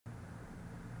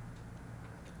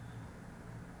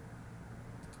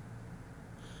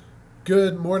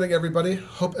Good morning, everybody.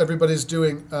 Hope everybody's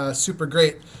doing super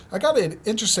great. I got an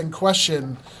interesting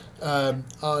question on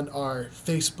our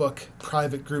Facebook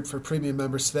private group for premium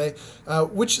members today,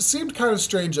 which seemed kind of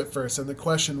strange at first. And the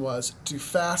question was, do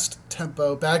fast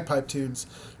tempo bagpipe tunes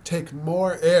take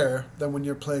more air than when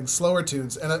you're playing slower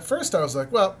tunes? And at first I was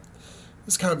like, well,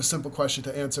 this is kind of a simple question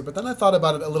to answer. But then I thought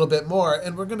about it a little bit more,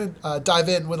 and we're going to dive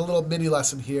in with a little mini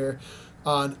lesson here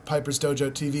on Piper's Dojo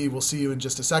TV. We'll see you in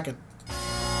just a second.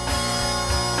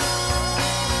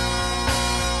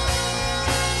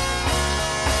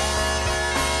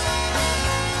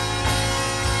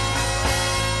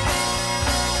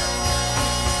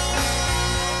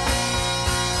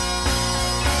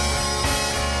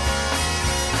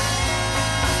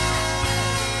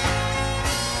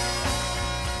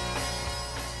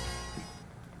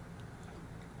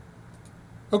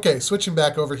 Okay, switching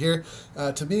back over here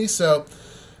to me. So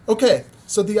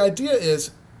the idea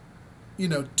is,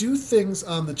 do things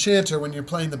on the chanter when you're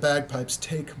playing the bagpipes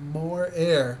take more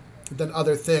air than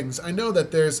other things? I know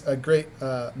that there's a great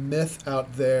myth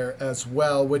out there as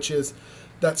well, which is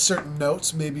that certain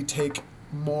notes maybe take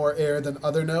more air than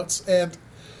other notes. And,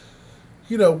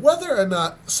 whether or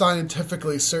not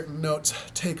scientifically certain notes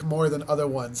take more than other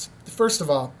ones, first of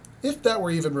all, if that were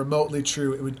even remotely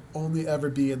true, it would only ever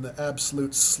be in the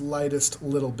absolute slightest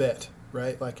little bit,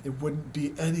 right? Like it wouldn't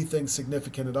be anything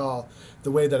significant at all, the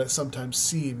way that it sometimes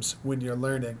seems when you're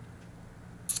learning.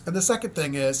 And the second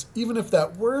thing is, even if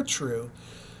that were true,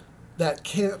 that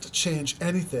can't change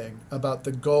anything about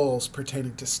the goals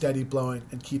pertaining to steady blowing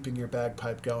and keeping your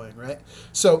bagpipe going, right?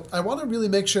 So I want to really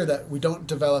make sure that we don't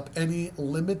develop any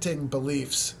limiting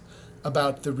beliefs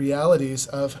about the realities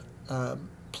of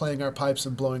playing our pipes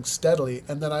and blowing steadily.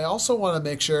 And then I also want to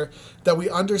make sure that we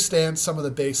understand some of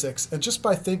the basics. And just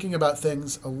by thinking about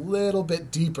things a little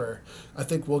bit deeper, I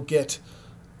think we'll get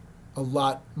a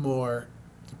lot more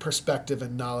perspective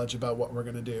and knowledge about what we're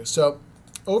going to do. So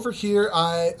over here,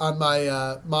 on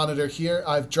my monitor here,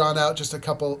 I've drawn out just a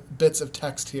couple bits of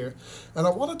text here. And I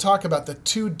want to talk about the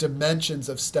two dimensions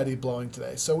of steady blowing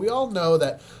today. So we all know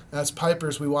that as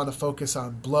pipers, we want to focus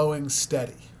on blowing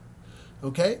steady.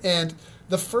 Okay, and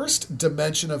the first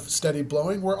dimension of steady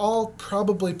blowing we're all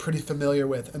probably pretty familiar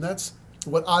with, and that's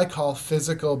what I call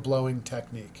physical blowing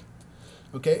technique.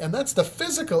 Okay, and that's the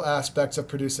physical aspects of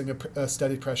producing a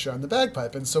steady pressure on the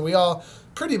bagpipe. And so we all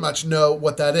pretty much know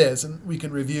what that is, and we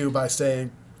can review by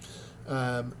saying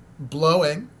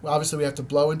blowing. Obviously, we have to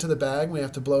blow into the bag. We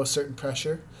have to blow a certain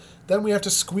pressure. Then we have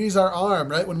to squeeze our arm,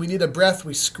 right? When we need a breath,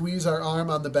 we squeeze our arm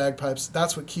on the bagpipes.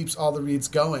 That's what keeps all the reeds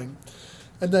going.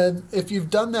 And then if you've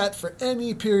done that for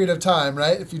any period of time,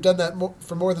 right, if you've done that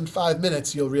for more than 5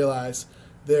 minutes, you'll realize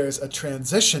there's a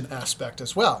transition aspect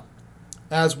as well.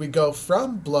 As we go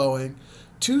from blowing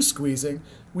to squeezing,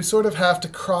 we sort of have to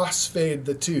crossfade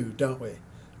the two, don't we?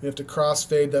 We have to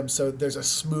crossfade them so there's a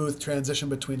smooth transition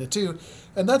between the two.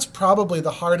 And that's probably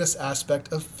the hardest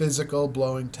aspect of physical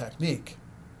blowing technique.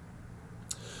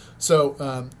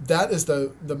 So that is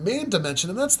the main dimension,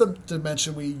 and that's the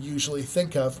dimension we usually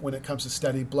think of when it comes to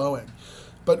steady blowing.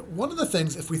 But one of the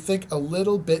things, if we think a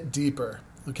little bit deeper,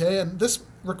 okay, and this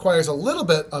requires a little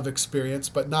bit of experience,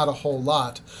 but not a whole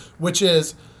lot, which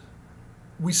is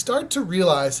we start to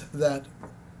realize that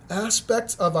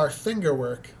aspects of our finger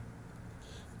work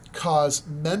cause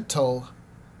mental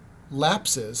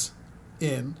lapses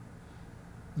in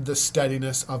the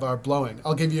steadiness of our blowing.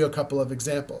 I'll give you a couple of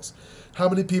examples. How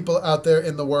many people out there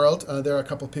in the world, there are a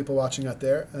couple of people watching out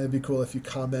there, it'd be cool if you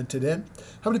commented in.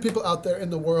 How many people out there in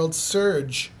the world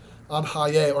surge on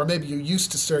high A, or maybe you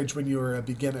used to surge when you were a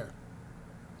beginner?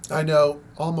 I know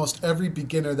almost every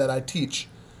beginner that I teach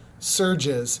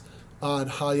surges on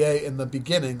high A in the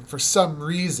beginning for some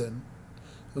reason,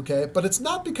 okay? But it's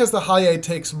not because the high A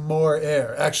takes more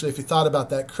air. Actually, if you thought about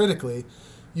that critically,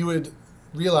 you would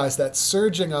realize that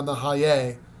surging on the high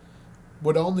A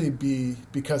would only be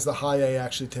because the high A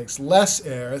actually takes less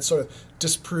air. It sort of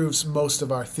disproves most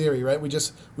of our theory, right?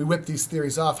 We whip these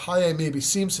theories off. High A maybe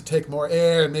seems to take more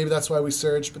air, and maybe that's why we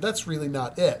surge, but that's really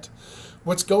not it.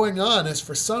 What's going on is,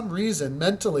 for some reason,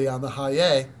 mentally on the high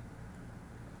A,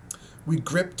 we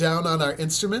grip down on our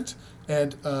instrument,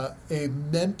 and a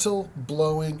mental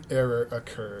blowing error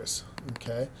occurs,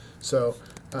 okay? So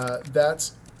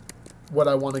that's what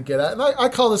I want to get at. And I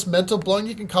call this mental blowing.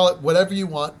 You can call it whatever you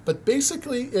want, but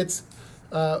basically it's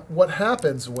what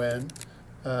happens when,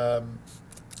 I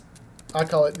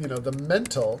call it, the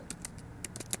mental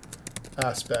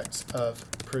aspects of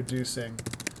producing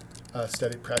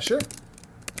steady pressure.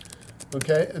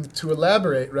 Okay, and to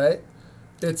elaborate, right,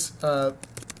 it's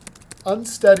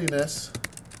unsteadiness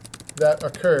that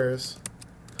occurs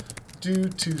due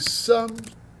to some,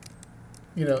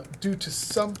 due to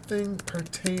something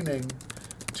pertaining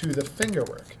to the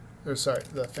fingerwork. Or sorry,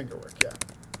 the fingerwork, yeah.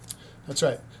 That's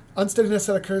right. Unsteadiness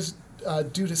that occurs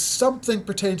due to something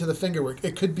pertaining to the fingerwork.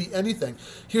 It could be anything.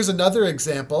 Here's another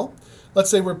example. Let's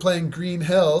say we're playing Green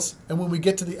Hills, and when we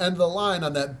get to the end of the line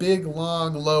on that big,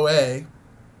 long, low A,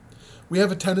 we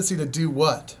have a tendency to do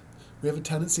what? We have a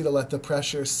tendency to let the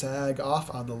pressure sag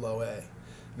off on the low A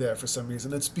there for some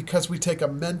reason. It's because we take a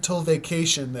mental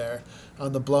vacation there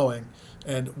on the blowing,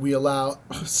 and we allow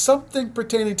something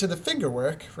pertaining to the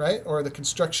fingerwork, right, or the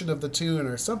construction of the tune,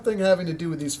 or something having to do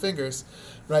with these fingers,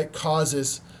 right,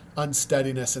 causes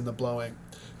unsteadiness in the blowing.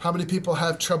 How many people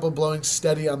have trouble blowing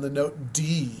steady on the note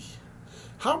D?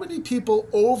 How many people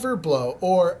overblow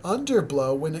or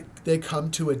underblow when they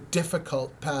come to a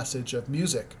difficult passage of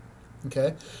music?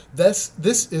 Okay, this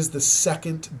is the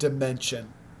second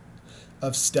dimension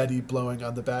of steady blowing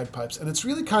on the bagpipes, and it's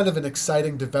really kind of an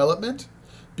exciting development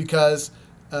because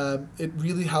it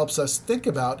really helps us think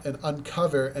about and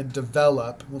uncover and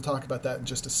develop, we'll talk about that in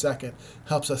just a second,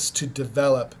 helps us to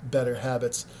develop better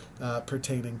habits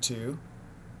pertaining to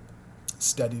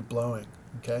steady blowing.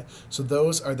 Okay, so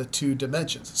those are the two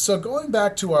dimensions. So going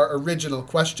back to our original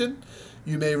question,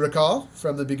 you may recall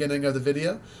from the beginning of the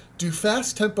video, do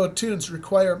fast tempo tunes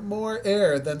require more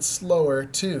air than slower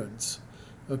tunes?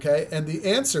 Okay, and the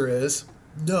answer is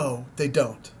no, they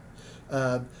don't.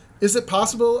 Is it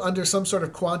possible under some sort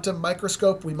of quantum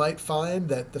microscope we might find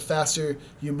that the faster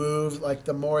you move, like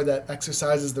the more that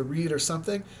exercises the reed or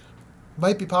something?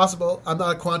 Might be possible. I'm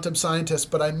not a quantum scientist,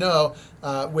 but I know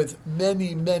with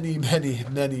many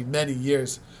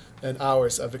years and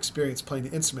hours of experience playing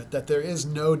the instrument that there is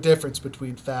no difference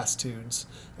between fast tunes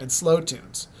and slow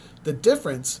tunes. The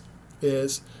difference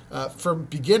is for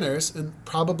beginners, and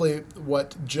probably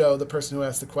what Joe, the person who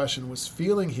asked the question, was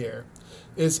feeling here,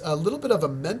 is a little bit of a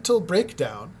mental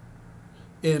breakdown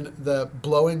in the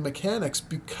blowing mechanics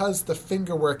because the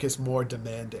fingerwork is more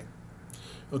demanding.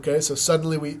 Okay, so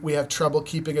suddenly we have trouble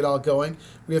keeping it all going.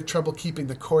 We have trouble keeping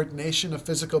the coordination of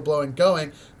physical blowing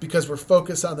going because we're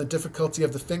focused on the difficulty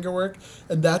of the fingerwork,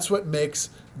 and that's what makes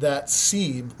that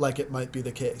seem like it might be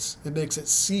the case. It makes it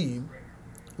seem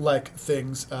like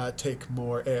things take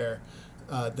more air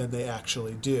than they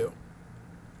actually do.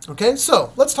 Okay,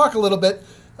 so let's talk a little bit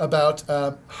about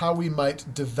how we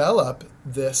might develop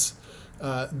these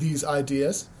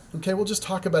ideas. Okay, we'll just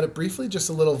talk about it briefly, just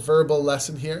a little verbal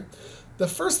lesson here. The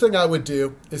first thing I would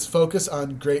do is focus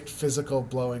on great physical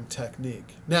blowing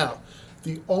technique. Now,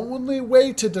 the only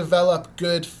way to develop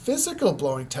good physical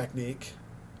blowing technique,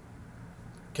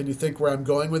 can you think where I'm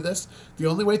going with this? The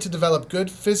only way to develop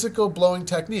good physical blowing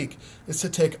technique is to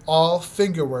take all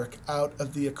fingerwork out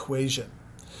of the equation.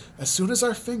 As soon as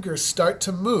our fingers start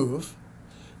to move,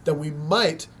 then we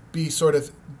might be sort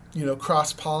of,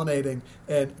 cross-pollinating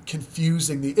and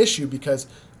confusing the issue because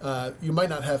you might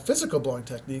not have physical blowing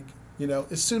technique.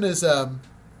 As soon as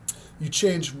you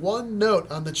change one note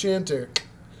on the chanter,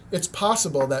 it's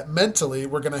possible that mentally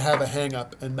we're going to have a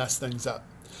hang-up and mess things up.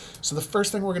 So the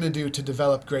first thing we're going to do to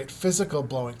develop great physical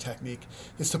blowing technique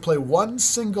is to play one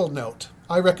single note.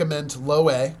 I recommend low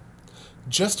A.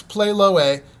 Just play low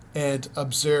A and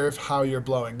observe how you're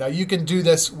blowing. Now you can do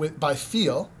this by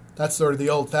feel. That's sort of the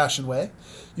old-fashioned way.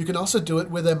 You can also do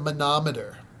it with a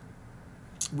manometer.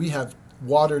 We have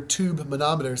water tube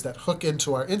manometers that hook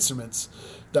into our instruments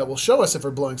that will show us if we're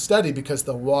blowing steady because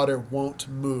the water won't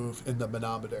move in the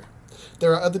manometer.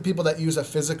 There are other people that use a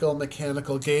physical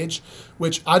mechanical gauge,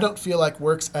 which I don't feel like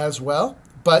works as well,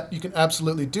 but you can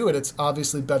absolutely do it. It's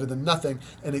obviously better than nothing,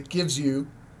 and it gives you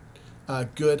a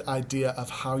good idea of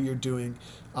how you're doing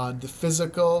on the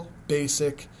physical,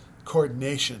 basic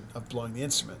coordination of blowing the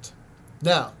instrument.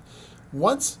 Now,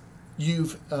 once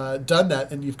you've done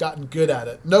that and you've gotten good at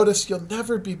it, notice you'll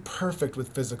never be perfect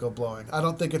with physical blowing. I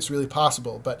don't think it's really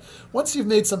possible, but once you've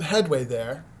made some headway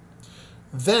there,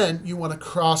 then you want to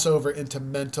cross over into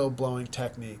mental blowing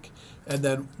technique. And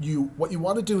then what you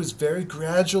want to do is very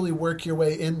gradually work your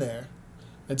way in there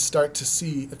and start to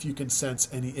see if you can sense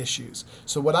any issues.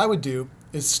 So what I would do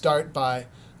is start by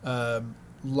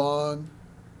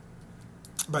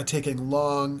taking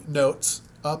long notes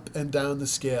up and down the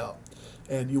scale.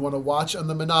 And you want to watch on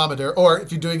the manometer, or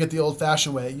if you're doing it the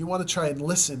old-fashioned way, you want to try and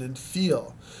listen and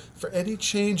feel for any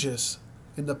changes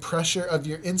in the pressure of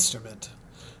your instrument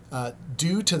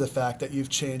due to the fact that you've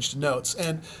changed notes.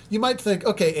 And you might think,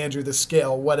 okay, Andrew, the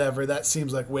scale, whatever, that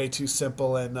seems like way too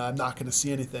simple and I'm not going to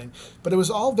see anything. But it was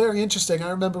all very interesting. I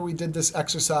remember we did this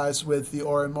exercise with the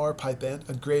Oran Moore Pipe Band,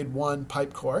 a grade 1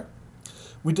 pipe corps,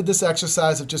 We did this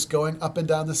exercise of just going up and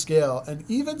down the scale, and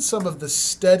even some of the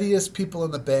steadiest people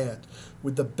in the band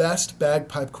with the best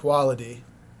bagpipe quality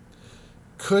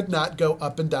could not go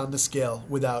up and down the scale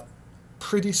without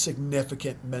pretty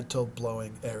significant mental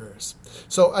blowing errors.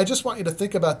 So I just want you to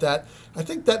think about that. I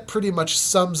think that pretty much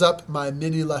sums up my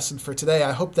mini lesson for today.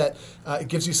 I hope that it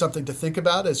gives you something to think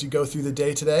about as you go through the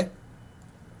day today.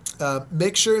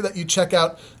 Make sure that you check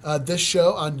out this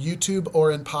show on YouTube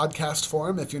or in podcast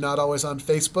form if you're not always on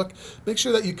Facebook. Make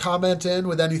sure that you comment in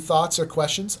with any thoughts or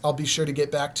questions. I'll be sure to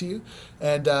get back to you.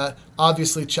 And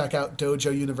obviously check out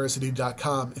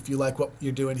dojouniversity.com if you like what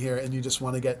you're doing here and you just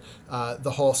want to get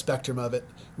the whole spectrum of it.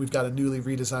 We've got a newly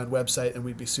redesigned website and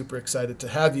we'd be super excited to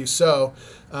have you. So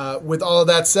with all of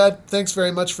that said, thanks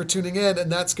very much for tuning in,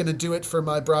 and that's going to do it for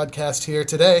my broadcast here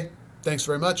today. Thanks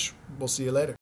very much. We'll see you later.